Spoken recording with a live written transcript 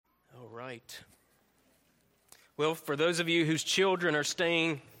right. Well, for those of you whose children are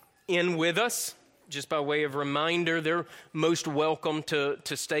staying in with us, just by way of reminder, they're most welcome to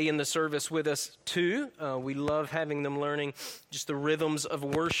stay in the service with us too. We love having them learning just the rhythms of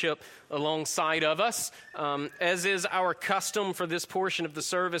worship alongside of us. As is our custom for this portion of the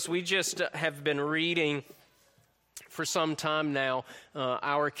service, we just have been reading for some time now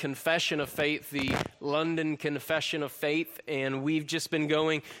our Confession of Faith, the London Confession of Faith, and we've just been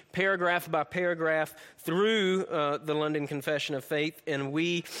going paragraph by paragraph through the London Confession of Faith, and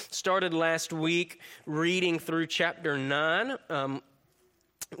we started last week reading through chapter 9,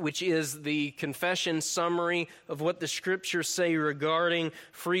 which is the confession summary of what the Scriptures say regarding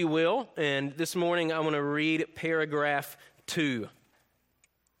free will, and this morning I want to read paragraph 2.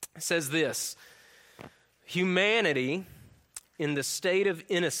 It says this: humanity, in the state of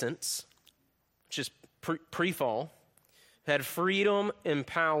innocence, which is pre-fall, had freedom and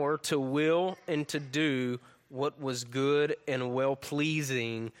power to will and to do what was good and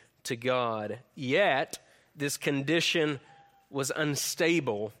well-pleasing to God. Yet, this condition was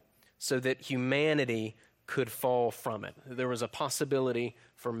unstable so that humanity could fall from it. There was a possibility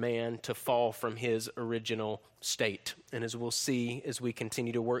for man to fall from his original state. And as we'll see as we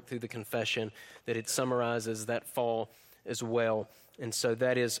continue to work through the confession, that it summarizes that fall as well. And so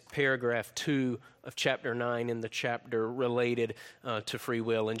that is paragraph 2 of chapter 9 in the chapter related to free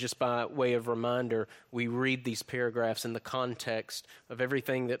will. And just by way of reminder, we read these paragraphs in the context of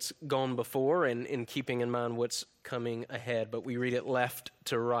everything that's gone before and in keeping in mind what's coming ahead. But we read it left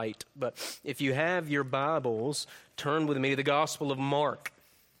to right. But if you have your Bibles, turn with me to the Gospel of Mark.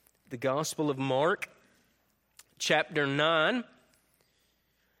 The Gospel of Mark, chapter 9.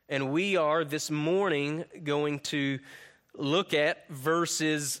 And we are this morning going to look at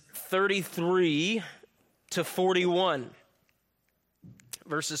verses 33 to 41.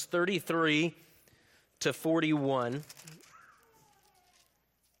 Verses 33 to 41.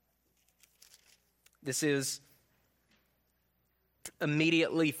 This is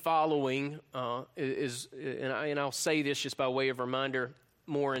immediately following, and I'll say this just by way of reminder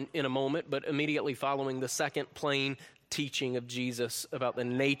more in a moment, but immediately following the second plain teaching of Jesus about the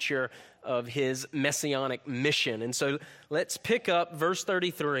nature of his messianic mission. And so let's pick up verse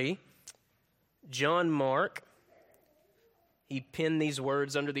 33. John Mark, he penned these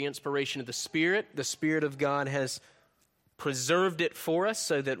words under the inspiration of the Spirit. The Spirit of God has preserved it for us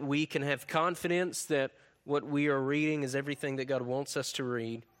so that we can have confidence that what we are reading is everything that God wants us to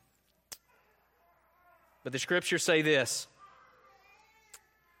read. But the Scriptures say this: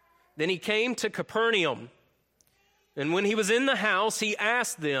 Then he came to Capernaum, and when he was in the house, he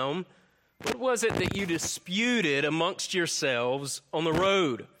asked them, "What was it that you disputed amongst yourselves on the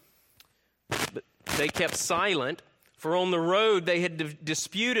road?" But they kept silent, for on the road they had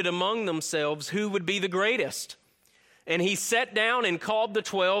disputed among themselves who would be the greatest. And he sat down and called the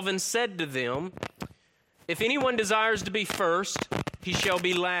 12 and said to them, "If anyone desires to be first, he shall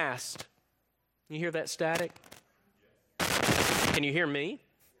be last." You hear that static? Can you hear me?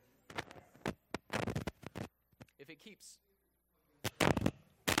 If it keeps...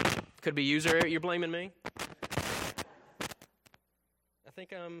 Could be user error. You're blaming me? I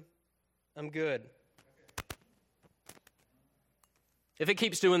think I'm good. If it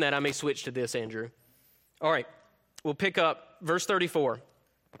keeps doing that, I may switch to this, Andrew. All right, we'll pick up verse 34.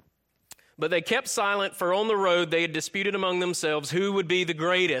 But they kept silent, for on the road they had disputed among themselves who would be the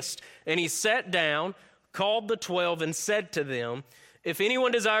greatest. And he sat down, called the 12, and said to them, "If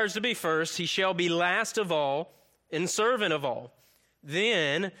anyone desires to be first, he shall be last of all and servant of all."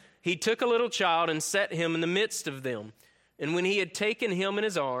 Then he took a little child and set him in the midst of them. And when he had taken him in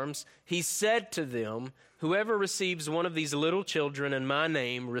his arms, he said to them, "Whoever receives one of these little children in my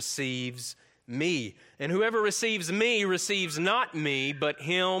name receives me. And whoever receives me receives not me, but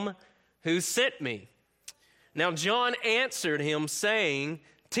him who sent me." Now John answered him, saying,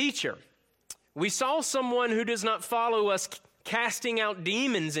 "Teacher, we saw someone who does not follow us casting out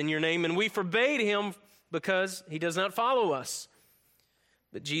demons in your name, and we forbade him because he does not follow us."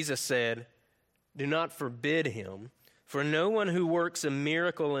 But Jesus said, "Do not forbid him, for no one who works a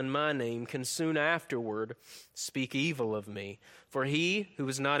miracle in my name can soon afterward speak evil of me. For he who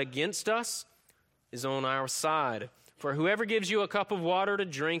is not against us is on our side. For whoever gives you a cup of water to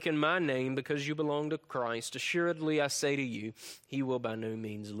drink in my name because you belong to Christ, assuredly I say to you, he will by no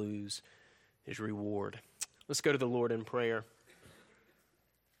means lose his reward." Let's go to the Lord in prayer.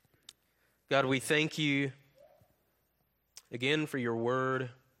 God, we thank you again for your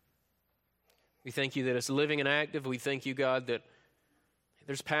word. We thank you that it's living and active. We thank you, God, that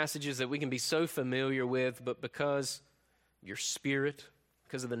there's passages that we can be so familiar with, but because your Spirit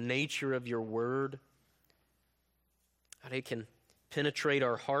because of the nature of your word. God, it can penetrate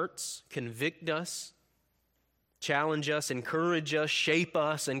our hearts, convict us, challenge us, encourage us, shape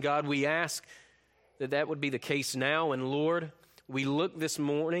us. And God, we ask that that would be the case now. And Lord, we look this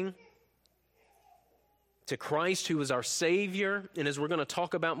morning to Christ, who is our Savior. And as we're going to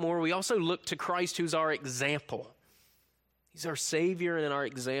talk about more, we also look to Christ, who's our example. He's our Savior and our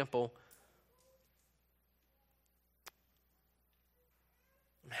example.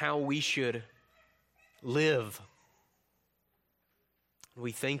 How we should live.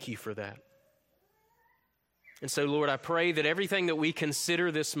 We thank you for that. And so, Lord, I pray that everything that we consider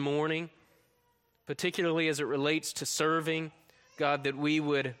this morning, particularly as it relates to serving, God, that we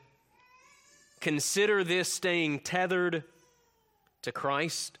would consider this staying tethered to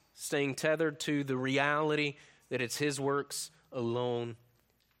Christ, staying tethered to the reality that it's His works alone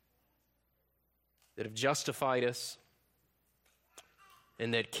that have justified us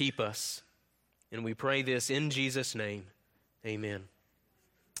and that keep us. And we pray this in Jesus' name. Amen.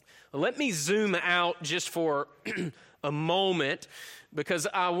 Well, let me zoom out just for a moment, because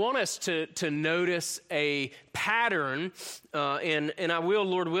I want us to notice a pattern, and I will,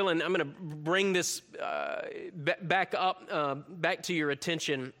 Lord willing, I'm going to bring this back to your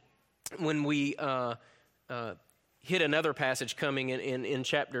attention when we hit another passage coming in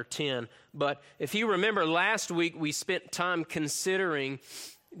chapter 10. But if you remember, last week we spent time considering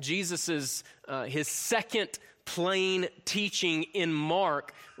Jesus's his second plain teaching in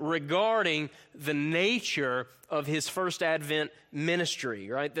Mark regarding the nature of his first Advent ministry,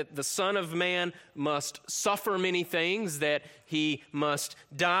 right? That the Son of Man must suffer many things, that he must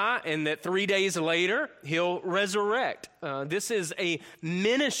die, and that 3 days later he'll resurrect. This is a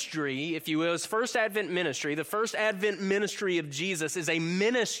ministry, if you will, his first Advent ministry. The first Advent ministry of Jesus is a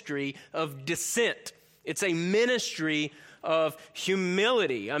ministry of descent. It's a ministry of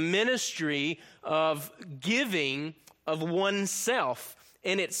humility, a ministry of giving of oneself.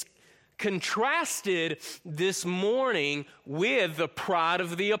 And it's contrasted this morning with the pride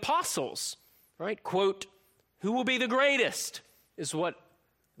of the apostles, right? Quote, who will be the greatest is what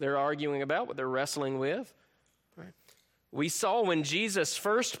they're arguing about, what they're wrestling with. Right? We saw when Jesus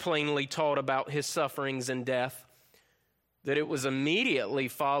first plainly taught about his sufferings and death that it was immediately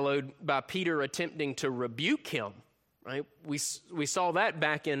followed by Peter attempting to rebuke him. Right? We saw that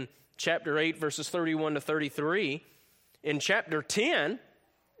back in chapter 8, verses 31 to 33. In chapter 10,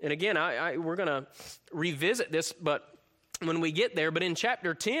 and again, we're going to revisit this, but when we get there, but in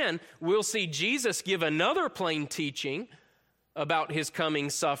chapter 10, we'll see Jesus give another plain teaching about his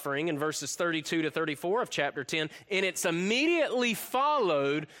coming suffering in verses 32 to 34 of chapter 10, and it's immediately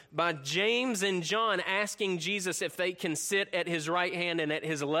followed by James and John asking Jesus if they can sit at his right hand and at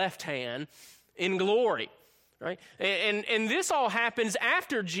his left hand in glory. Right? And this all happens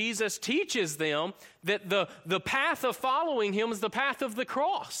after Jesus teaches them that the path of following him is the path of the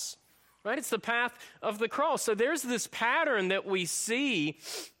cross. Right? It's the path of the cross. So there's this pattern that we see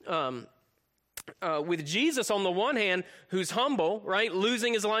with Jesus on the one hand, who's humble, right?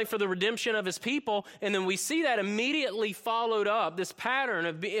 Losing his life for the redemption of his people. And then we see that immediately followed up, this pattern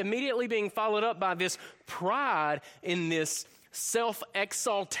of immediately being followed up by this pride in this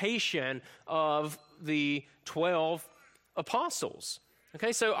self-exaltation of the 12 apostles.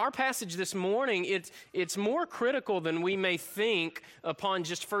 Okay, so our passage this morning, it's more critical than we may think upon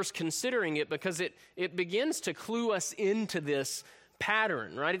just first considering it, because it begins to clue us into this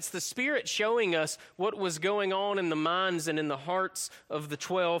pattern, right? It's the Spirit showing us what was going on in the minds and in the hearts of the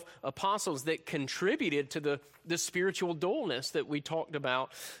 12 apostles that contributed to the spiritual dullness that we talked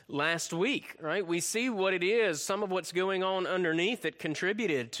about last week, right? We see what it is, some of what's going on underneath that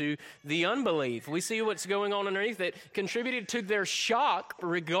contributed to the unbelief. We see what's going on underneath that contributed to their shock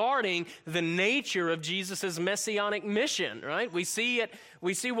regarding the nature of Jesus' messianic mission, right? We see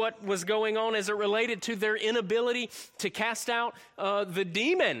what was going on as it related to their inability to cast out the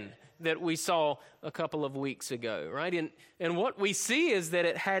demon that we saw a couple of weeks ago, right? And what we see is that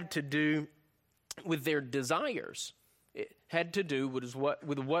it had to do with their desires. It had to do with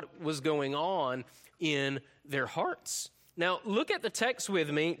what was going on in their hearts. Now, look at the text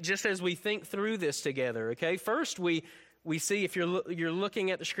with me just as we think through this together, okay? First, we see, if you're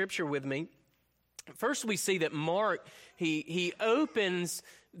looking at the scripture with me, first we see that Mark, he opens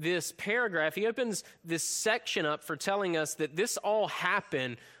this paragraph, he opens this section up for telling us that this all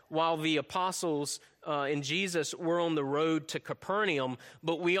happened while the apostles and Jesus were on the road to Capernaum,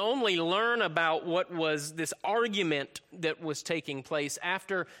 but we only learn about what was this argument that was taking place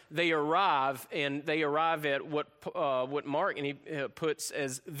after they arrive, and they arrive at what Mark puts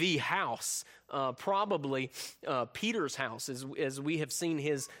as the house, probably Peter's house, as we have seen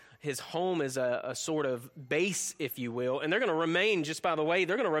his home as a sort of base, if you will. And they're going to remain, just by the way,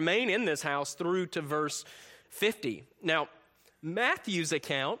 they're going to remain in this house through to verse 50. Now, Matthew's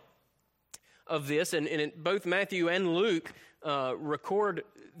account of this, and both Matthew and Luke record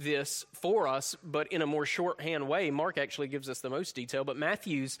this for us, but in a more shorthand way. Mark actually gives us the most detail, but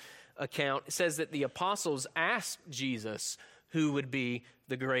Matthew's account says that the apostles asked Jesus who would be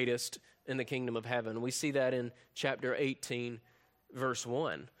the greatest in the kingdom of heaven. We see that in chapter 18, verse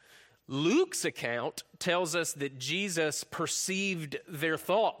 1. Luke's account tells us that Jesus perceived their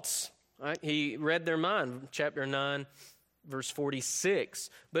thoughts. Right? He read their mind, chapter 9, verse 46.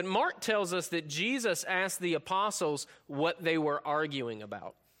 But Mark tells us that Jesus asked the apostles what they were arguing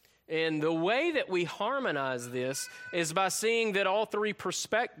about. And the way that we harmonize this is by seeing that all three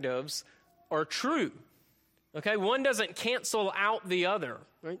perspectives are true. Okay, one doesn't cancel out the other.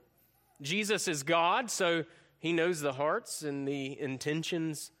 Right? Jesus is God, so he knows the hearts and the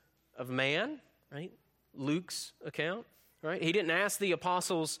intentions of man. Right? Luke's account. Right? He didn't ask the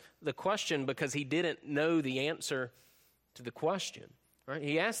apostles the question because he didn't know the answer to the question. Right?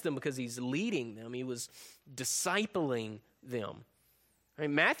 He asked them because he's leading them. He was discipling them. Right?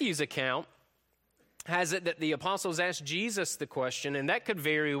 Matthew's account has it that the apostles asked Jesus the question, and that could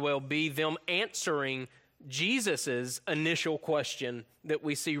very well be them answering Jesus's initial question that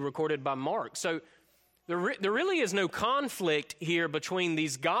we see recorded by Mark. So there really is no conflict here between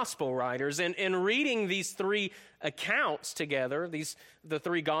these gospel writers. And in reading these three accounts together, the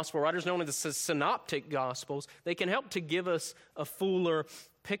three gospel writers known as the synoptic gospels, they can help to give us a fuller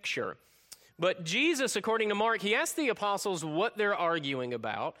picture. But Jesus, according to Mark, he asked the apostles what they're arguing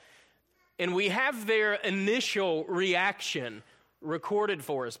about, and we have their initial reaction recorded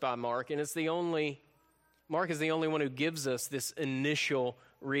for us by Mark, and Mark is the only one who gives us this initial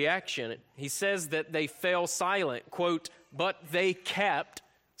reaction. He says that they fell silent, quote, but they kept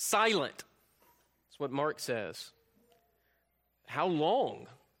silent. That's what Mark says. How long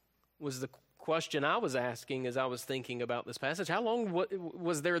was the question I was asking as I was thinking about this passage? How long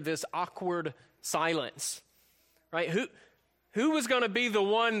was there this awkward silence? Right? Who was going to be the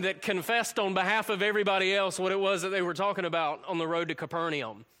one that confessed on behalf of everybody else what it was that they were talking about on the road to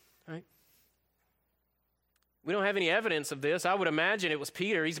Capernaum? Right? We don't have any evidence of this. I would imagine it was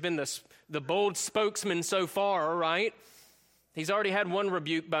Peter. He's been the bold spokesman so far, right? He's already had one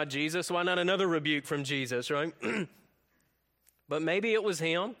rebuke by Jesus. Why not another rebuke from Jesus, right? But maybe it was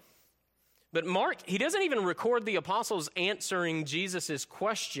him. But Mark, he doesn't even record the apostles answering Jesus'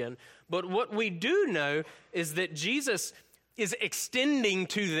 question. But what we do know is that Jesus is extending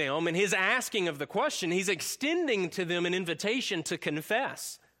to them, in his asking of the question, he's extending to them an invitation to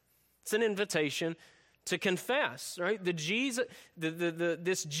confess. It's an invitation to confess, right?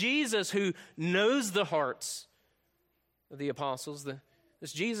 This Jesus who knows the hearts of the apostles,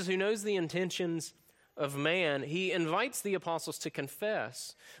 this Jesus who knows the intentions of man, he invites the apostles to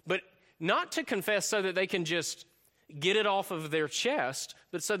confess, but not to confess so that they can just get it off of their chest,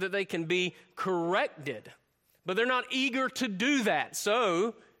 but so that they can be corrected. But they're not eager to do that,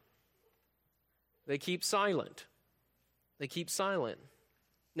 so they keep silent. They keep silent.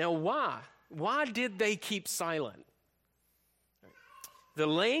 Now, why? Why did they keep silent? The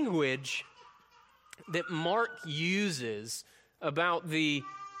language that Mark uses about the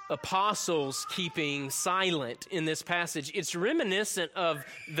apostles keeping silent in this passage, it's reminiscent of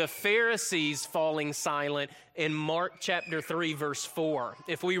the Pharisees falling silent in Mark chapter 3, verse 4.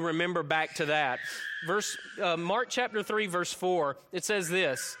 If we remember back to that. Mark chapter 3, verse 4, it says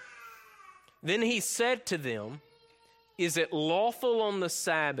this, "Then he said to them, 'Is it lawful on the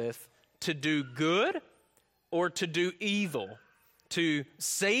Sabbath to do good or to do evil, to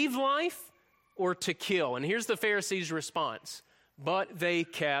save life or to kill?'" And here's the Pharisees' response. But they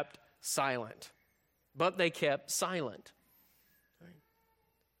kept silent. But they kept silent.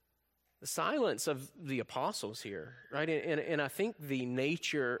 The silence of the apostles here, right? And I think the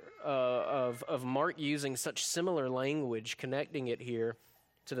nature of Mark using such similar language, connecting it here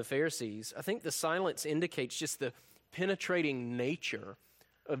to the Pharisees, I think the silence indicates just the penetrating nature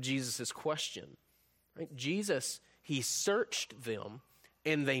of Jesus' question. Right? Jesus, he searched them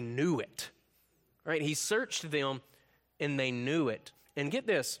and they knew it. Right? He searched them and they knew it. And get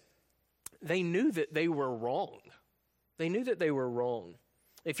this, they knew that they were wrong. They knew that they were wrong.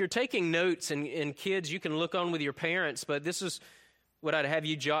 If you're taking notes, and kids, you can look on with your parents, but this is what I'd have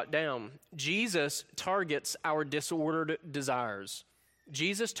you jot down. Jesus targets our disordered desires.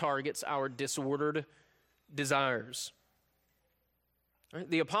 Jesus targets our disordered desires. Right?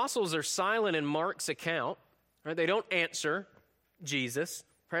 The apostles are silent in Mark's account. Right? They don't answer Jesus.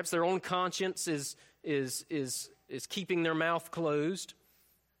 Perhaps their own conscience is keeping their mouth closed.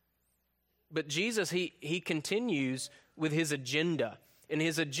 But Jesus, he continues with his agenda. And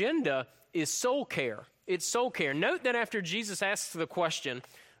his agenda is soul care. It's soul care. Note that after Jesus asks the question,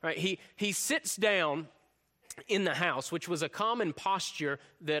 right, he sits down in the house, which was a common posture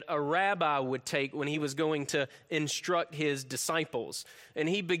that a rabbi would take when he was going to instruct his disciples. And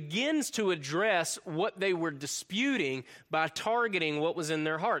he begins to address what they were disputing by targeting what was in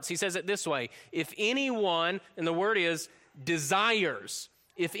their hearts. He says it this way: if anyone, and the word is desires,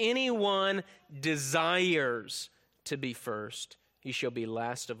 if anyone desires to be first, he shall be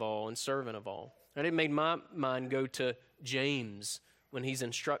last of all and servant of all. And it made my mind go to James when he's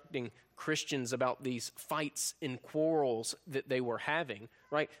instructing Christians about these fights and quarrels that they were having,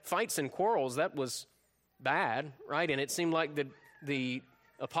 right? Fights and quarrels, that was bad, right? And it seemed like the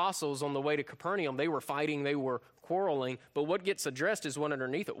apostles on the way to Capernaum, they were fighting, they were quarreling, but what gets addressed is one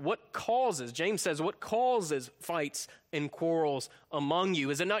underneath it. What causes, James says, what causes fights and quarrels among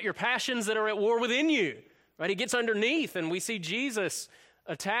you? Is it not your passions that are at war within you? Right? He gets underneath, and we see Jesus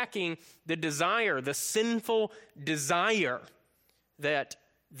attacking the desire, the sinful desire that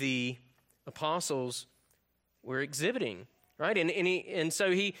the apostles were exhibiting, right? And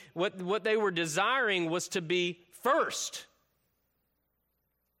so what they were desiring was to be first,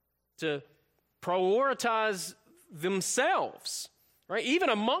 to prioritize themselves, right? Even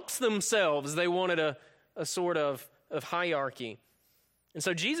amongst themselves, they wanted a sort of hierarchy. And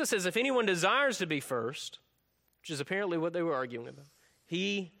so Jesus says, if anyone desires to be first, which is apparently what they were arguing about,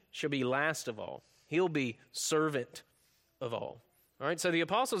 he shall be last of all. He'll be servant of all. All right, so the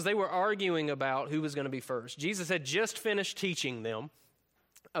apostles, they were arguing about who was going to be first. Jesus had just finished teaching them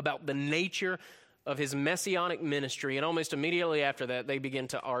about the nature of his messianic ministry, and almost immediately after that, they began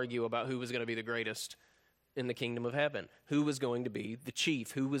to argue about who was going to be the greatest in the kingdom of heaven, who was going to be the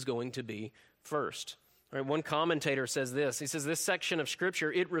chief, who was going to be first. All right, one commentator says this. He says, this section of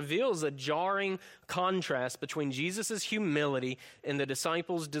Scripture, it reveals a jarring contrast between Jesus' humility and the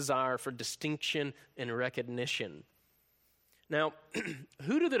disciples' desire for distinction and recognition. Now,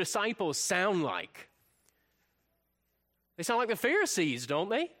 who do the disciples sound like? They sound like the Pharisees, don't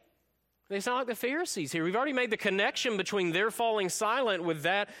they? They sound like the Pharisees here. We've already made the connection between their falling silent with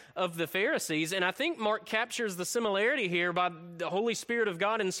that of the Pharisees, and I think Mark captures the similarity here by the Holy Spirit of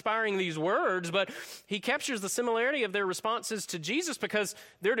God inspiring these words, but he captures the similarity of their responses to Jesus because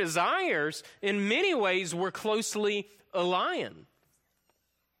their desires in many ways were closely aligned.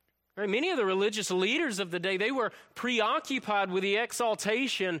 Right, many of the religious leaders of the day, they were preoccupied with the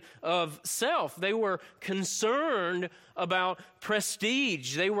exaltation of self. They were concerned about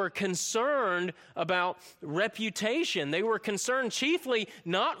prestige. They were concerned about reputation. They were concerned chiefly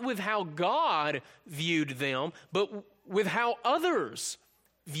not with how God viewed them, but with how others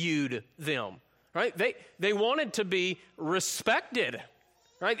viewed them. Right? They wanted to be respected.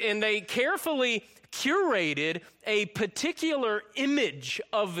 Right? And they carefully curated a particular image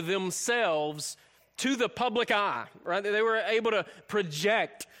of themselves to the public eye, right? They were able to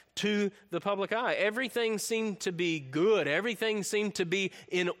project to the public eye. Everything seemed to be good. Everything seemed to be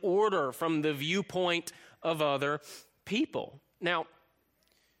in order from the viewpoint of other people. Now,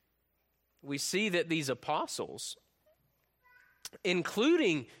 we see that these apostles,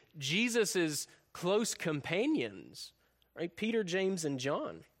 including Jesus's close companions, right? Peter, James, and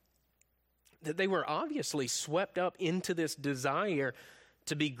John, that they were obviously swept up into this desire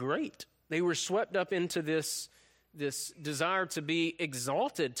to be great. They were swept up into this desire to be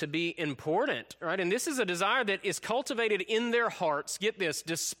exalted, to be important, right? And this is a desire that is cultivated in their hearts, get this,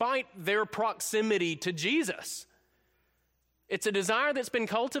 despite their proximity to Jesus. It's a desire that's been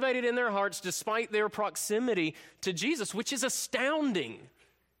cultivated in their hearts despite their proximity to Jesus, which is astounding.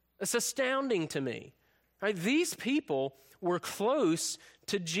 It's astounding to me. Right? These people were close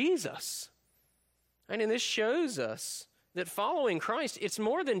to Jesus. And this shows us that following Christ, it's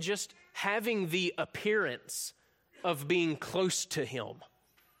more than just having the appearance of being close to him.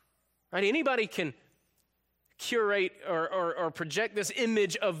 Right? Anybody can curate or project this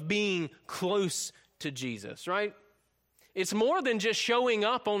image of being close to Jesus, right? It's more than just showing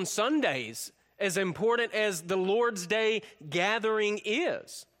up on Sundays, as important as the Lord's Day gathering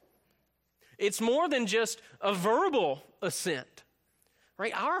is. It's more than just a verbal assent,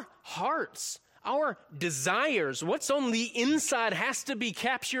 right? Our hearts, our desires, what's on the inside has to be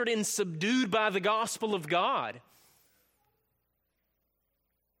captured and subdued by the gospel of God.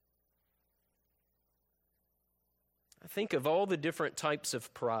 think of all the different types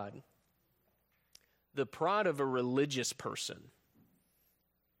of pride. The pride of a religious person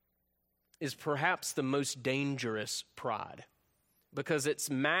is perhaps the most dangerous pride because it's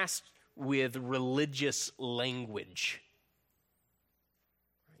masked with religious language.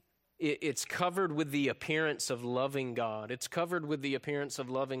 It's covered with the appearance of loving God. It's covered with the appearance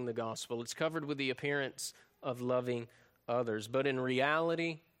of loving the gospel. It's covered with the appearance of loving others. But in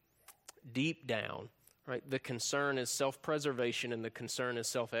reality, deep down, right, the concern is self-preservation and the concern is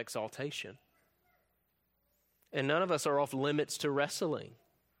self-exaltation. And none of us are off limits to wrestling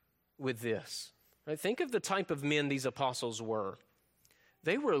with this. Right? Think of the type of men these apostles were.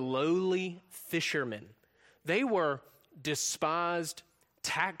 They were lowly fishermen. They were despised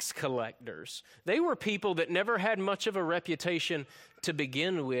tax collectors. They were people that never had much of a reputation to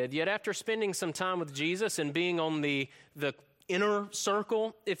begin with. Yet after spending some time with Jesus and being on the inner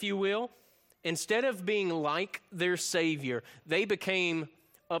circle, if you will, instead of being like their Savior, they became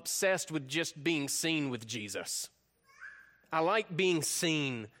obsessed with just being seen with Jesus. I like being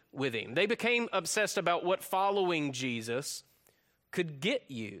seen with him. They became obsessed about what following Jesus could get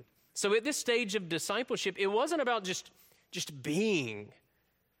you. So at this stage of discipleship, it wasn't about just being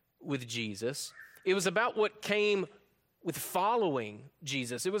with Jesus. It was about what came with following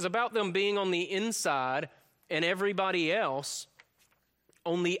Jesus. It was about them being on the inside and everybody else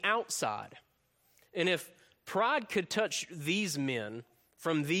on the outside. And if pride could touch these men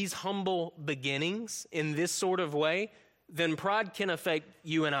from these humble beginnings in this sort of way, then pride can affect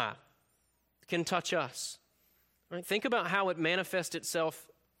you and I, can touch us. Right? Think about how it manifests itself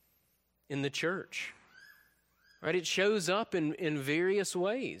in the church. Right? It shows up in various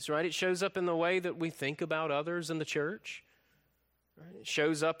ways. Right? It shows up in the way that we think about others in the church. Right? It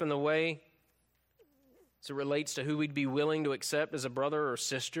shows up in the way as it relates to who we'd be willing to accept as a brother or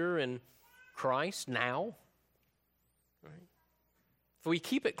sister in Christ now. Right? If we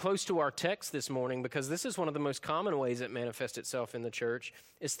keep it close to our text this morning, because this is one of the most common ways it manifests itself in the church,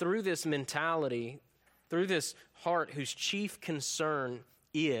 is through this mentality, through this heart whose chief concern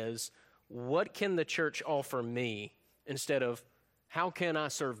is, what can the church offer me, instead of how can I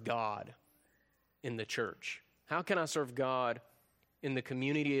serve God in the church? How can I serve God in the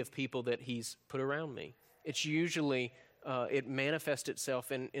community of people that he's put around me? It's usually, it manifests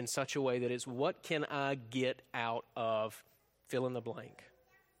itself in such a way that is, what can I get out of fill in the blank?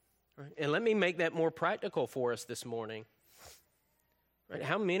 Right? And let me make that more practical for us this morning. Right?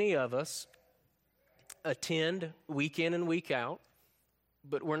 How many of us attend week in and week out,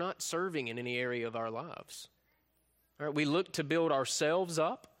 but we're not serving in any area of our lives? All right? We look to build ourselves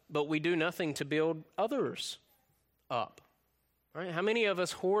up, but we do nothing to build others up. All right? How many of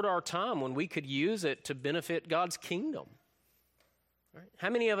us hoard our time when we could use it to benefit God's kingdom? Right? How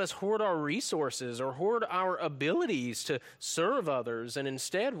many of us hoard our resources or hoard our abilities to serve others, and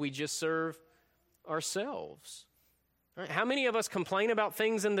instead we just serve ourselves? Right? How many of us complain about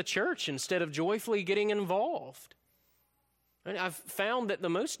things in the church instead of joyfully getting involved? Right? I've found that the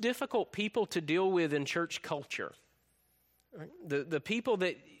most difficult people to deal with in church culture, right, the people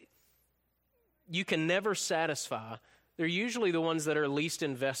that you can never satisfy, they're usually the ones that are least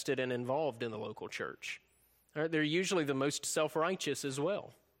invested and involved in the local church. Right? They're usually the most self-righteous as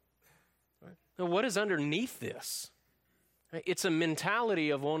well. Right? Now, what is underneath this? Right? It's a mentality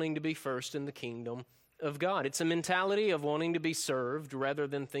of wanting to be first in the kingdom of God. It's a mentality of wanting to be served rather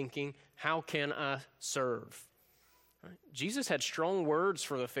than thinking, how can I serve? Right? Jesus had strong words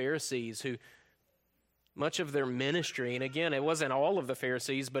for the Pharisees, who much of their ministry, and again, it wasn't all of the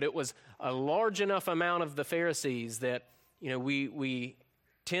Pharisees, but it was a large enough amount of the Pharisees that, we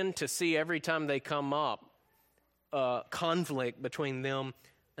tend to see every time they come up, conflict between them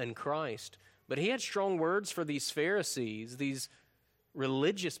and Christ. But he had strong words for these Pharisees, these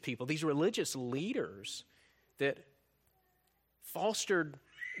religious people, these religious leaders that fostered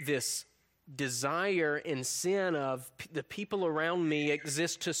this desire and sin of the people around me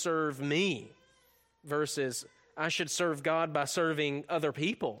exist to serve me versus I should serve God by serving other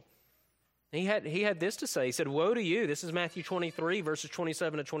people. He had this to say. He said, woe to you. This is Matthew 23, verses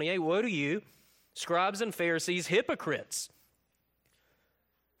 27 to 28. Woe to you, scribes and Pharisees, hypocrites!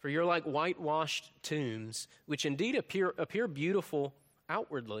 For you're like whitewashed tombs, which indeed appear beautiful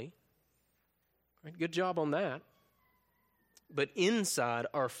outwardly. Right, good job on that. But inside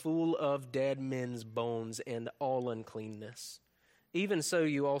are full of dead men's bones and all uncleanness. Even so,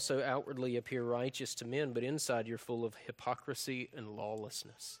 you also outwardly appear righteous to men, but inside you're full of hypocrisy and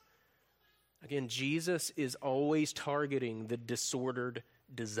lawlessness. Again, Jesus is always targeting the disordered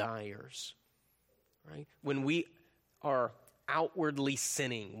desires. Right? When we are outwardly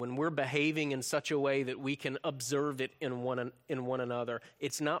sinning, when we're behaving in such a way that we can observe it in one another,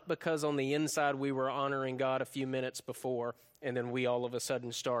 it's not because on the inside we were honoring God a few minutes before and then we all of a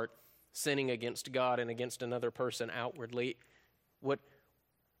sudden start sinning against God and against another person outwardly. What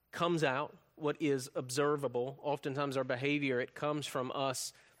comes out, what is observable, oftentimes our behavior, it comes from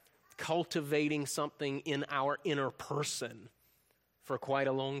us cultivating something in our inner person for quite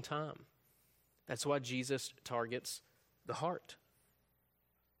a long time. That's why Jesus targets the heart.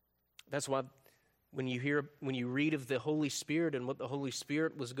 That's why when you read of the Holy Spirit and what the Holy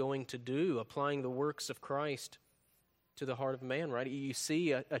Spirit was going to do, applying the works of Christ to the heart of man, right? You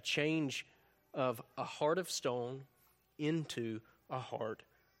see a change of a heart of stone into a heart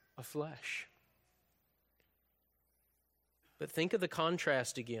of flesh. But think of the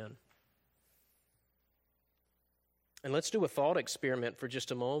contrast again. And let's do a thought experiment for just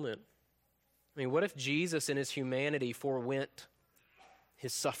a moment. I mean, what if Jesus in his humanity forewent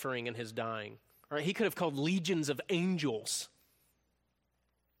his suffering and his dying? Right? He could have called legions of angels.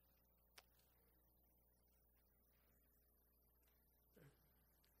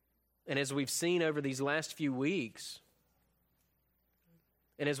 And as we've seen over these last few weeks,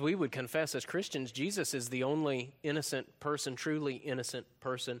 and as we would confess as Christians, Jesus is the only innocent person, truly innocent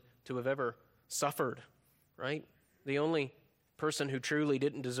person to have ever suffered, right? The only person who truly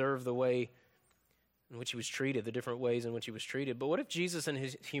didn't deserve the way in which he was treated, the different ways in which he was treated. But what if Jesus in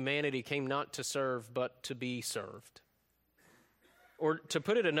his humanity came not to serve, but to be served? Or to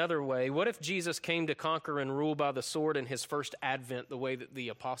put it another way, what if Jesus came to conquer and rule by the sword in his first advent the way that the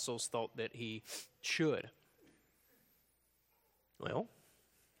apostles thought that he should? Well,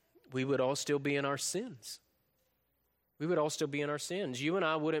 we would all still be in our sins. We would all still be in our sins. You and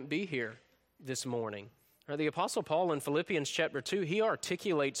I wouldn't be here this morning. The Apostle Paul in Philippians chapter 2, he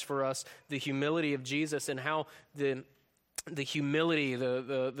articulates for us the humility of Jesus and how the humility,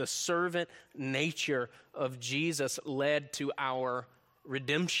 the servant nature of Jesus led to our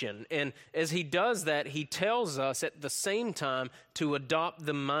redemption. And as he does that, he tells us at the same time to adopt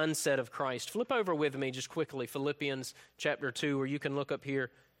the mindset of Christ. Flip over with me just quickly, Philippians chapter 2, or you can look up here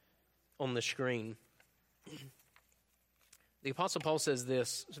on the screen. The Apostle Paul says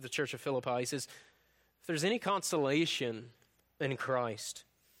this to the church of Philippi. He says, if there's any consolation in Christ,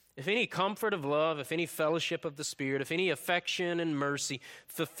 if any comfort of love, if any fellowship of the Spirit, if any affection and mercy,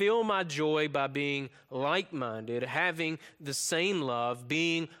 fulfill my joy by being like-minded, having the same love,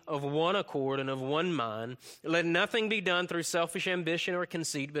 being of one accord and of one mind. Let nothing be done through selfish ambition or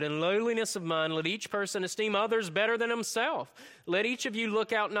conceit, but in lowliness of mind, let each person esteem others better than himself. Let each of you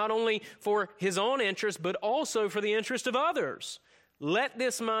look out not only for his own interest, but also for the interest of others. Let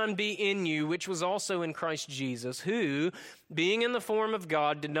this mind be in you, which was also in Christ Jesus, who, being in the form of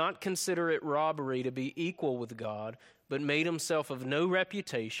God, did not consider it robbery to be equal with God, but made himself of no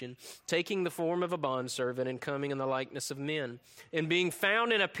reputation, taking the form of a bondservant and coming in the likeness of men. And being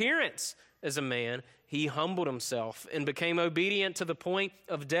found in appearance as a man, he humbled himself and became obedient to the point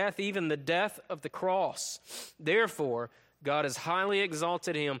of death, even the death of the cross. Therefore, God has highly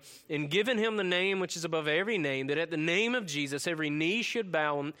exalted him and given him the name which is above every name, that at the name of Jesus every knee should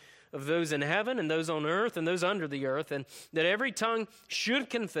bow, of those in heaven and those on earth and those under the earth, and that every tongue should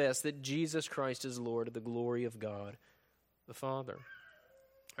confess that Jesus Christ is Lord, to the glory of God the Father.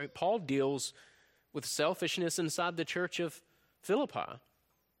 All right, Paul deals with selfishness inside the church of Philippi.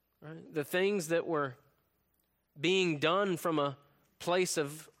 Right? The things that were being done from a place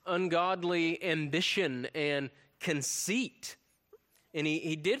of ungodly ambition and conceit. And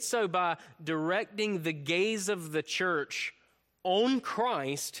he did so by directing the gaze of the church on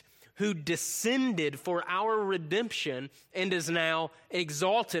Christ, who descended for our redemption and is now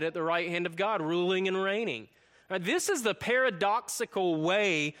exalted at the right hand of God, ruling and reigning. Now, this is the paradoxical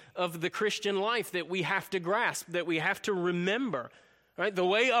way of the Christian life that we have to grasp, that we have to remember. Right? The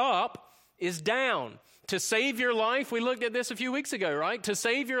way up is down. To save your life, we looked at this a few weeks ago, right? To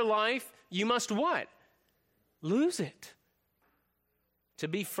save your life, you must what? Lose it. To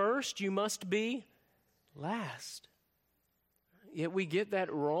be first, you must be last. Yet we get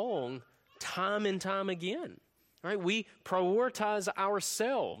that wrong time and time again. Right? We prioritize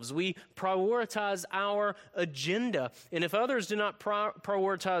ourselves. We prioritize our agenda. And if others do not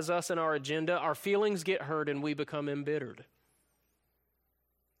prioritize us and our agenda, our feelings get hurt and we become embittered.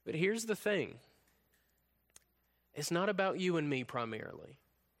 But here's the thing. It's not about you and me primarily.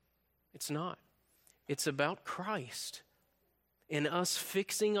 It's not. It's about Christ and us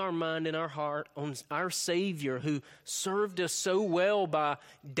fixing our mind and our heart on our Savior who served us so well by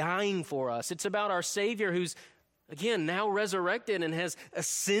dying for us. It's about our Savior who's Again, now resurrected and has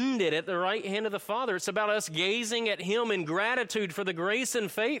ascended at the right hand of the Father. It's about us gazing at him in gratitude for the grace and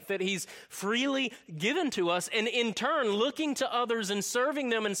faith that he's freely given to us, and in turn looking to others and serving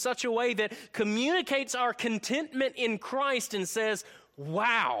them in such a way that communicates our contentment in Christ and says,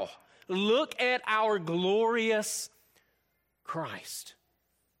 wow, look at our glorious Christ.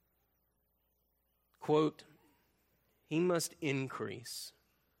 Quote, he must increase,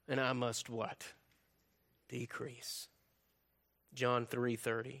 and I must what? Decrease. John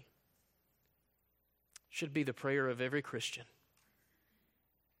 3:30. Should be the prayer of every Christian.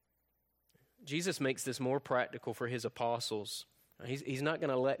 Jesus makes this more practical for his apostles. He's not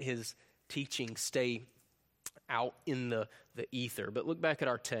going to let his teaching stay out in the ether. But look back at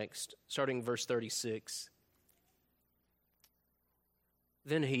our text, starting verse 36.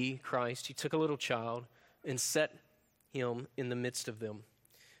 Then he, Christ, he took a little child and set him in the midst of them.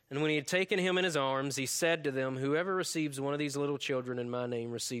 And when he had taken him in his arms, he said to them, whoever receives one of these little children in my name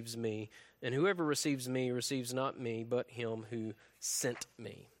receives me, and whoever receives me receives not me, but him who sent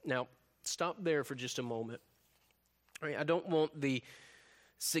me. Now, stop there for just a moment. All right, I don't want the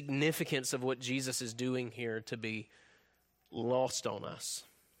significance of what Jesus is doing here to be lost on us.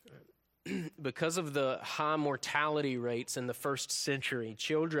 Because of the high mortality rates in the first century,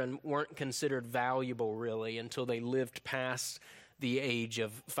 children weren't considered valuable really until they lived past the age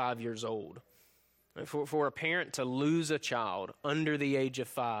of 5 years old. For a parent to lose a child under the age of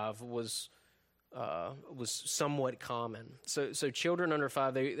 5 was somewhat common. So children under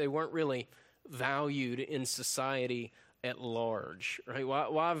 5, they weren't really valued in society at large, right?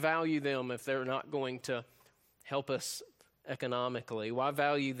 Why value them if they're not going to help us economically? Why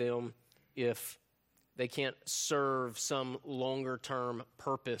value them if they can't serve some longer-term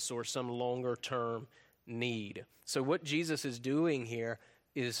purpose or some longer-term need? So what Jesus is doing here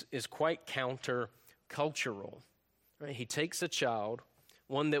is quite counter-cultural. Right? He takes a child,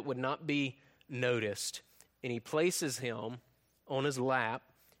 one that would not be noticed, and he places him on his lap,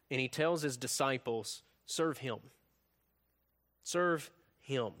 and he tells his disciples, serve him. Serve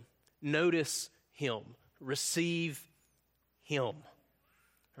him. Notice him. Receive him.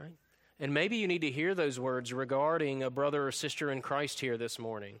 Right? And maybe you need to hear those words regarding a brother or sister in Christ here this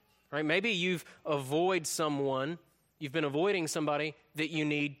morning. Right? Maybe you've been avoiding somebody that you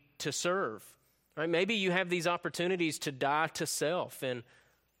need to serve. Right? Maybe you have these opportunities to die to self and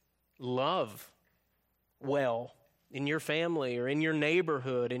love well in your family or in your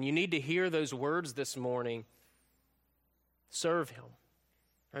neighborhood, and you need to hear those words this morning. Serve him.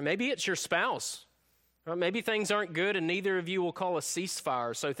 Or maybe it's your spouse. Or maybe things aren't good and neither of you will call a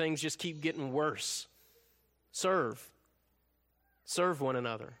ceasefire, so things just keep getting worse. Serve. Serve one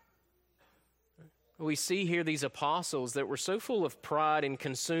another. We see here these apostles that were so full of pride and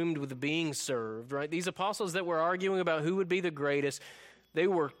consumed with being served, right? These apostles that were arguing about who would be the greatest, they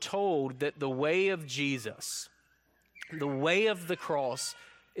were told that the way of Jesus, the way of the cross,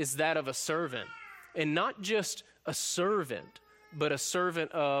 is that of a servant. And not just a servant, but a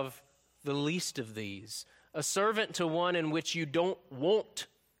servant of the least of these. A servant to one in which you don't want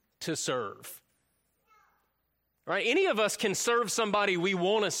to serve. Right? Any of us can serve somebody we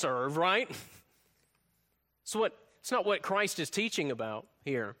want to serve, right? It's not what Christ is teaching about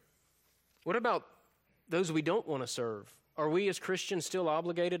here. What about those we don't want to serve? Are we as Christians still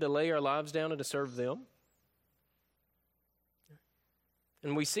obligated to lay our lives down and to serve them?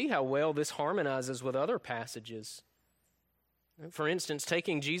 And we see how well this harmonizes with other passages. For instance,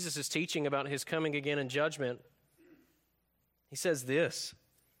 taking Jesus' teaching about his coming again in judgment, he says this,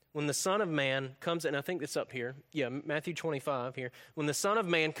 when the Son of Man comes, and I think it's up here, Matthew 25 here, when the Son of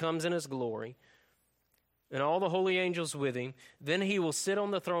Man comes in his glory, and all the holy angels with him, then he will sit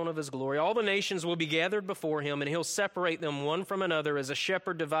on the throne of his glory. All the nations will be gathered before him, and he'll separate them one from another as a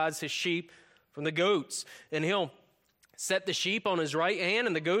shepherd divides his sheep from the goats. And he'll set the sheep on his right hand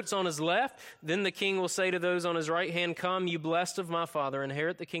and the goats on his left. Then the king will say to those on his right hand, come, you blessed of my Father,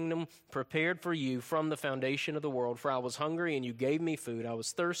 inherit the kingdom prepared for you from the foundation of the world. For I was hungry, and you gave me food. I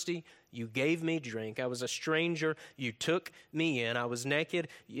was thirsty, you gave me drink. I was a stranger, you took me in. I was naked,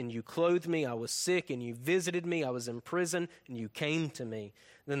 and you clothed me. I was sick, and you visited me. I was in prison, and you came to me.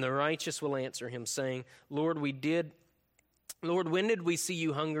 Then the righteous will answer him, saying, Lord, when did we see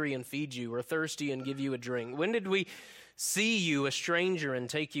you hungry and feed you, or thirsty and give you a drink? When did we see you a stranger and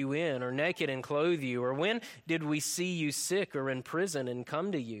take you in, or naked and clothe you? Or when did we see you sick or in prison and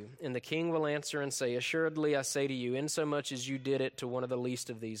come to you? And the king will answer and say, assuredly I say to you, insomuch as you did it to one of the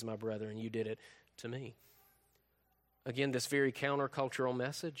least of these, my brethren, you did it to me. Again, this very countercultural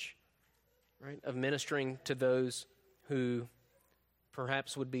message, right, of ministering to those who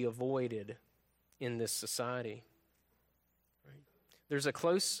perhaps would be avoided in this society. there's a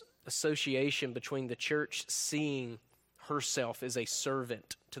close association between the church seeing herself as a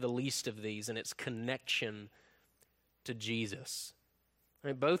servant to the least of these and its connection to Jesus.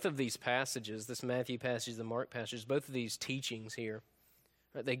 Right, both of these passages, this Matthew passage, the Mark passage, both of these teachings here,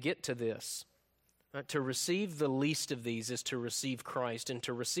 right, they get to this. Right, to receive the least of these is to receive Christ, and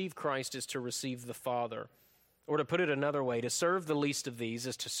to receive Christ is to receive the Father. Or to put it another way, to serve the least of these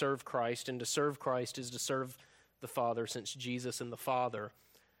is to serve Christ, and to serve Christ is to serve the Father, since Jesus and the Father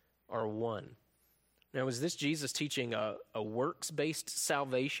are one. Now, is this Jesus teaching a works-based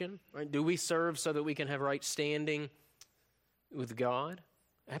salvation? Right? Do we serve so that we can have right standing with God?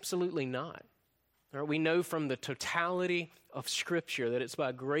 Absolutely not. Right? We know from the totality of Scripture that it's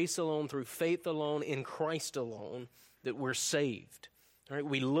by grace alone, through faith alone, in Christ alone, that we're saved. Right?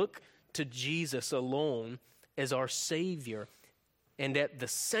 We look to Jesus alone as our Savior, and at the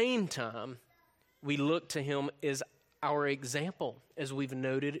same time, we look to Him as our example, as we've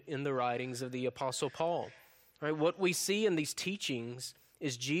noted in the writings of the Apostle Paul. Right? What we see in these teachings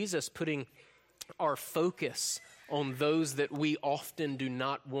is Jesus putting our focus on those that we often do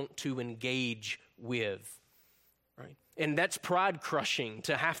not want to engage with. Right? And that's pride-crushing,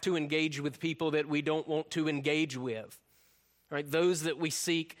 to have to engage with people that we don't want to engage with. Right? Those that we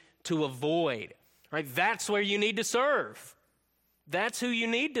seek to avoid. Right? That's where you need to serve. That's who you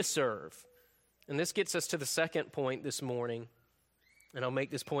need to serve. And this gets us to the second point this morning, and I'll make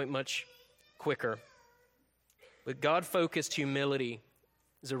this point much quicker. But God-focused humility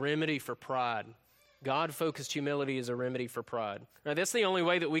is a remedy for pride. God-focused humility is a remedy for pride. Now, that's the only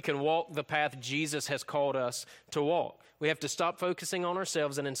way that we can walk the path Jesus has called us to walk. We have to stop focusing on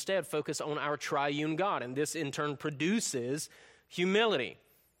ourselves and instead focus on our triune God, and this in turn produces humility.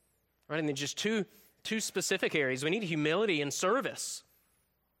 Right? And then just two specific areas. We need humility and service.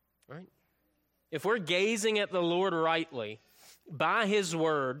 Right? If we're gazing at the Lord rightly, by His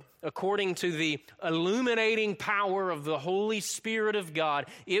Word, according to the illuminating power of the Holy Spirit of God,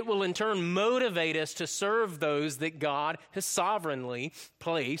 it will in turn motivate us to serve those that God has sovereignly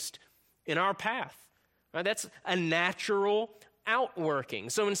placed in our path. Right? That's a natural outworking.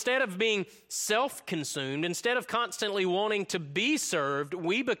 So instead of being self-consumed, instead of constantly wanting to be served,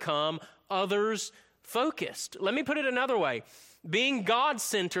 we become others-focused. Let me put it another way. Being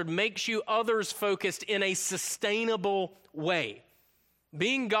God-centered makes you others-focused in a sustainable way.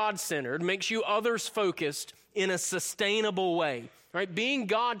 Being God-centered makes you others-focused in a sustainable way. Right? Being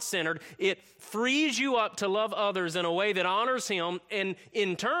God-centered, it frees you up to love others in a way that honors Him and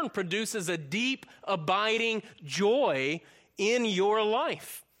in turn produces a deep, abiding joy in your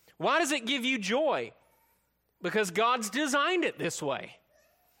life. Why does it give you joy? Because God's designed it this way.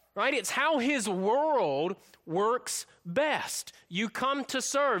 Right? It's how His world works best. You come to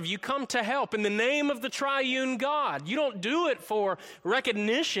serve. You come to help in the name of the triune God. You don't do it for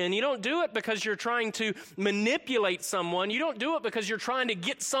recognition. You don't do it because you're trying to manipulate someone. You don't do it because you're trying to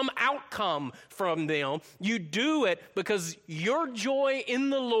get some outcome from them. You do it because your joy in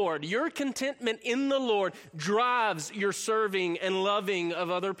the Lord, your contentment in the Lord drives your serving and loving of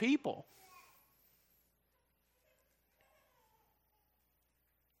other people.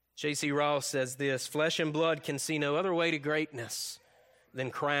 J.C. Ross says this: flesh and blood can see no other way to greatness than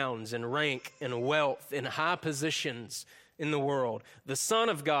crowns and rank and wealth and high positions in the world. The Son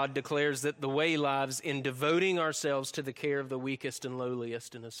of God declares that the way lies in devoting ourselves to the care of the weakest and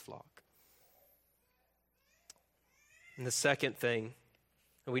lowliest in His flock. And the second thing,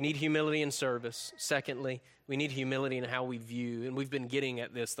 we need humility in service. Secondly, we need humility in how we view, and we've been getting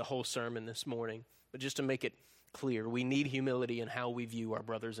at this the whole sermon this morning, but just to make it clear, we need humility in how we view our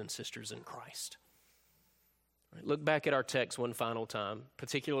brothers and sisters in Christ. Right, look back at our text one final time,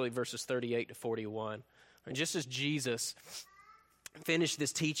 particularly verses 38 to 41. And just as Jesus finished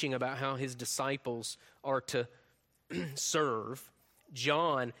this teaching about how His disciples are to serve,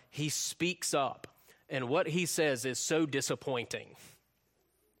 John, he speaks up. And what he says is so disappointing.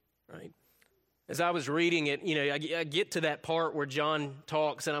 Right? As I was reading it, I get to that part where John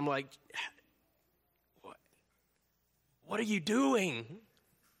talks, and I'm like, what are you doing?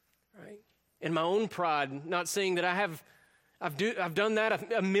 Right? In my own pride, not seeing that I've done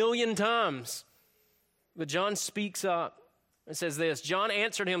that a million times. But John speaks up and says this: John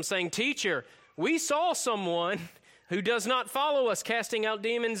answered him saying, "Teacher, we saw someone who does not follow us casting out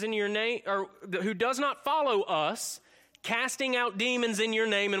demons in your name, or who does not follow us casting out demons in your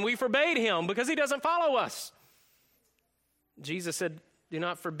name, and we forbade him because he doesn't follow us." Jesus said, "Do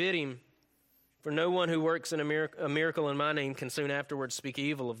not forbid him. For no one who works in a miracle in my name can soon afterwards speak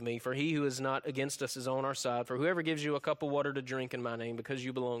evil of me. For he who is not against us is on our side. For whoever gives you a cup of water to drink in my name because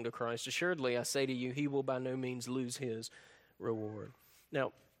you belong to Christ, assuredly I say to you, he will by no means lose his reward."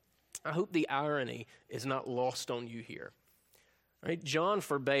 Now, I hope the irony is not lost on you here. Right? John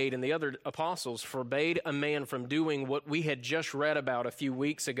forbade, and the other apostles forbade a man from doing what we had just read about a few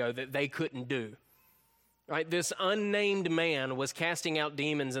weeks ago that they couldn't do. Right? This unnamed man was casting out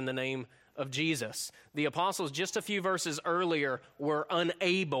demons in the name of Jesus. The apostles, just a few verses earlier, were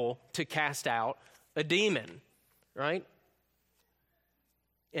unable to cast out a demon. Right?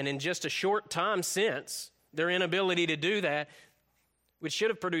 And in just a short time since, their inability to do that, which should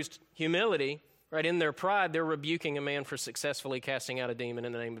have produced humility, right, in their pride, they're rebuking a man for successfully casting out a demon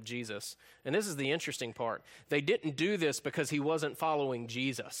in the name of Jesus. And this is the interesting part. They didn't do this because he wasn't following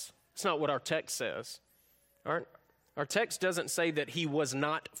Jesus. It's not what our text says. Our text doesn't say that he was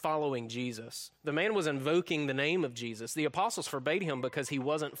not following Jesus. The man was invoking the name of Jesus. The apostles forbade him because he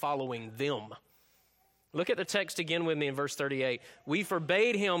wasn't following them. Look at the text again with me in verse 38. We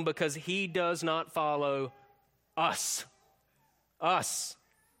forbade him because he does not follow us. Us.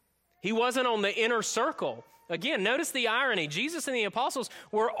 He wasn't on the inner circle. Again, notice the irony. Jesus and the apostles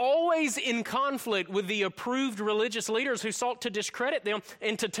were always in conflict with the approved religious leaders who sought to discredit them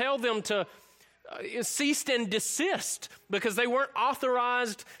and to tell them to cease and desist because they weren't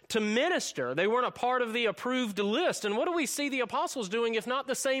authorized to minister. They weren't a part of the approved list. And what do we see the apostles doing if not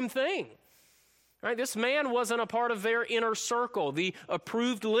the same thing? Right? This man wasn't a part of their inner circle, the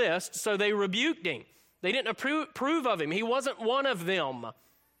approved list, so they rebuked him. They didn't approve of him. He wasn't one of them.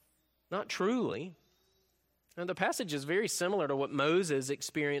 Not truly. And the passage is very similar to what Moses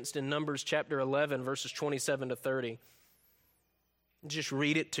experienced in Numbers chapter 11, verses 27 to 30. I'll just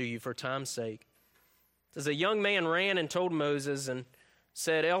read it to you for time's sake. It says, a young man ran and told Moses and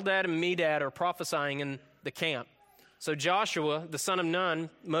said, Eldad and Medad are prophesying in the camp. So Joshua, the son of Nun,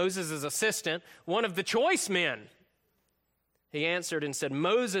 Moses' assistant, one of the choice men, he answered and said,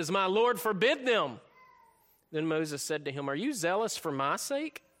 Moses, my Lord, forbid them. Then Moses said to him, are you zealous for my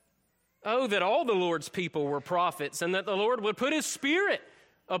sake? Oh, that all the Lord's people were prophets, and that the Lord would put his spirit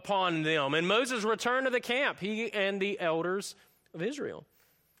upon them. And Moses returned to the camp, he and the elders of Israel.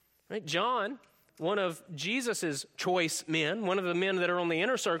 Right? John, one of Jesus' choice men, one of the men that are on the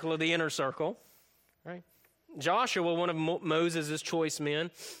inner circle of the inner circle. Right? Joshua, one of Moses' choice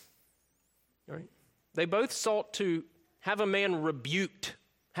men. Right? They both sought to have a man rebuked,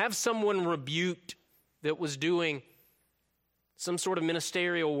 have someone rebuked that was doing some sort of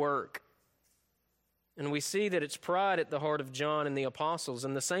ministerial work. And we see that it's pride at the heart of John and the apostles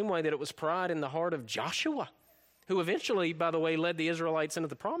in the same way that it was pride in the heart of Joshua, who eventually, by the way, led the Israelites into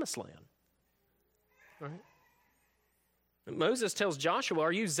the promised land. Right? And Moses tells Joshua,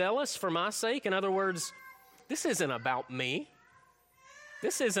 are you zealous for my sake? In other words, this isn't about me.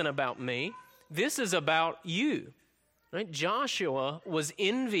 This isn't about me. This is about you. Right? Joshua was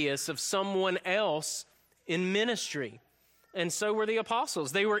envious of someone else in ministry. And so were the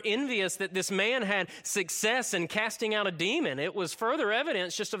apostles. They were envious that this man had success in casting out a demon. It was further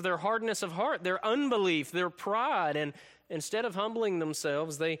evidence just of their hardness of heart, their unbelief, their pride. And instead of humbling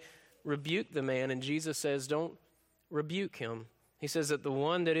themselves, they rebuked the man. And Jesus says, don't rebuke him. He says that the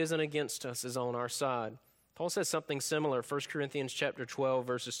one that isn't against us is on our side. Paul says something similar, 1 Corinthians chapter 12,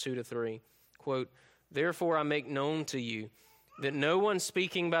 verses 2 to 3. Quote, therefore I make known to you that no one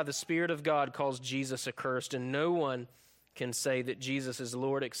speaking by the Spirit of God calls Jesus accursed, and no one can say that Jesus is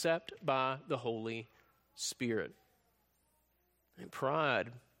Lord except by the Holy Spirit. And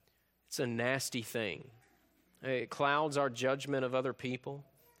pride, it's a nasty thing. It clouds our judgment of other people.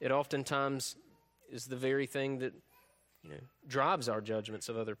 It oftentimes is the very thing that drives our judgments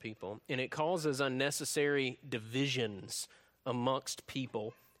of other people. And it causes unnecessary divisions amongst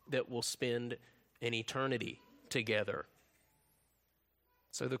people that will spend an eternity together.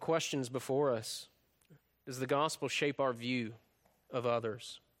 So the questions before us: does the gospel shape our view of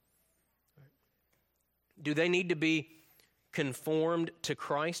others? Do they need to be conformed to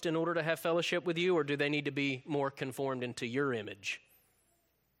Christ in order to have fellowship with you, or do they need to be more conformed into your image?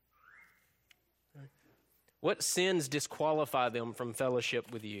 What sins disqualify them from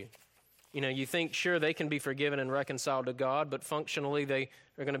fellowship with you? You think, sure, they can be forgiven and reconciled to God, but functionally they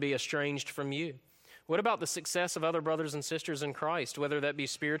are going to be estranged from you. What about the success of other brothers and sisters in Christ, whether that be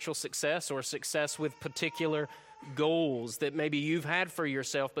spiritual success or success with particular goals that maybe you've had for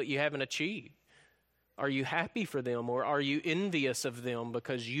yourself but you haven't achieved? Are you happy for them, or are you envious of them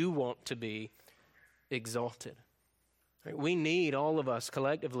because you want to be exalted? Right? We need, all of us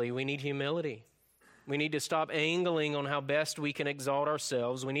collectively, we need humility. We need to stop angling on how best we can exalt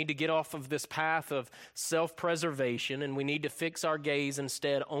ourselves. We need to get off of this path of self-preservation, and we need to fix our gaze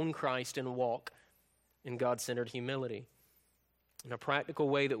instead on Christ and walk in God-centered humility. And a practical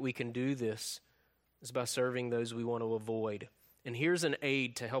way that we can do this is by serving those we want to avoid. And here's an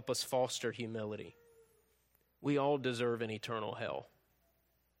aid to help us foster humility. We all deserve an eternal hell.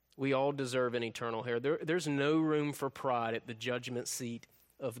 We all deserve an eternal hell. There's no room for pride at the judgment seat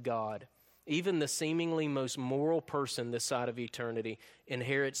of God. Even the seemingly most moral person this side of eternity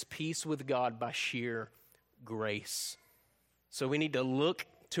inherits peace with God by sheer grace. So we need to look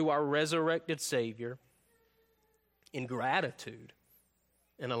to our resurrected Savior in gratitude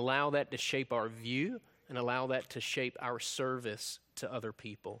and allow that to shape our view and allow that to shape our service to other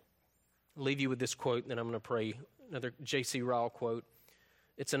people. I'll leave you with this quote, and then I'm going to pray. Another J.C. Ryle quote.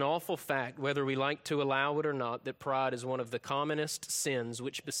 It's an awful fact, whether we like to allow it or not, that pride is one of the commonest sins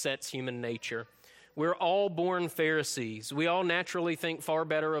which besets human nature. We're all born Pharisees. We all naturally think far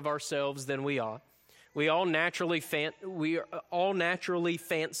better of ourselves than we ought. We all naturally fancy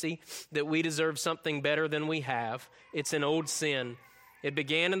that we deserve something better than we have. It's an old sin. It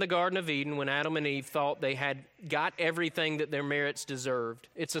began in the Garden of Eden when Adam and Eve thought they had got everything that their merits deserved.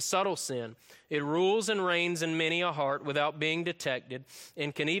 It's a subtle sin. It rules and reigns in many a heart without being detected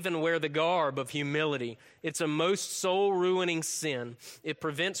and can even wear the garb of humility. It's a most soul-ruining sin. It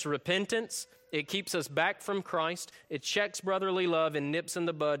prevents repentance. It keeps us back from Christ. It checks brotherly love and nips in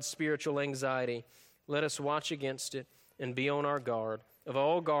the bud spiritual anxiety. Let us watch against it and be on our guard. Of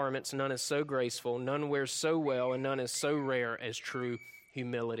all garments, none is so graceful, none wears so well, and none is so rare as true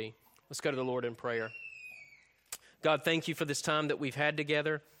humility. Let's go to the Lord in prayer. God, thank you for this time that we've had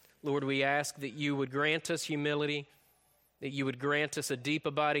together. Lord, we ask that you would grant us humility, that you would grant us a deep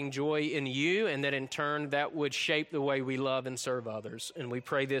abiding joy in you, and that in turn that would shape the way we love and serve others. And we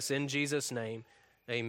pray this in Jesus' name.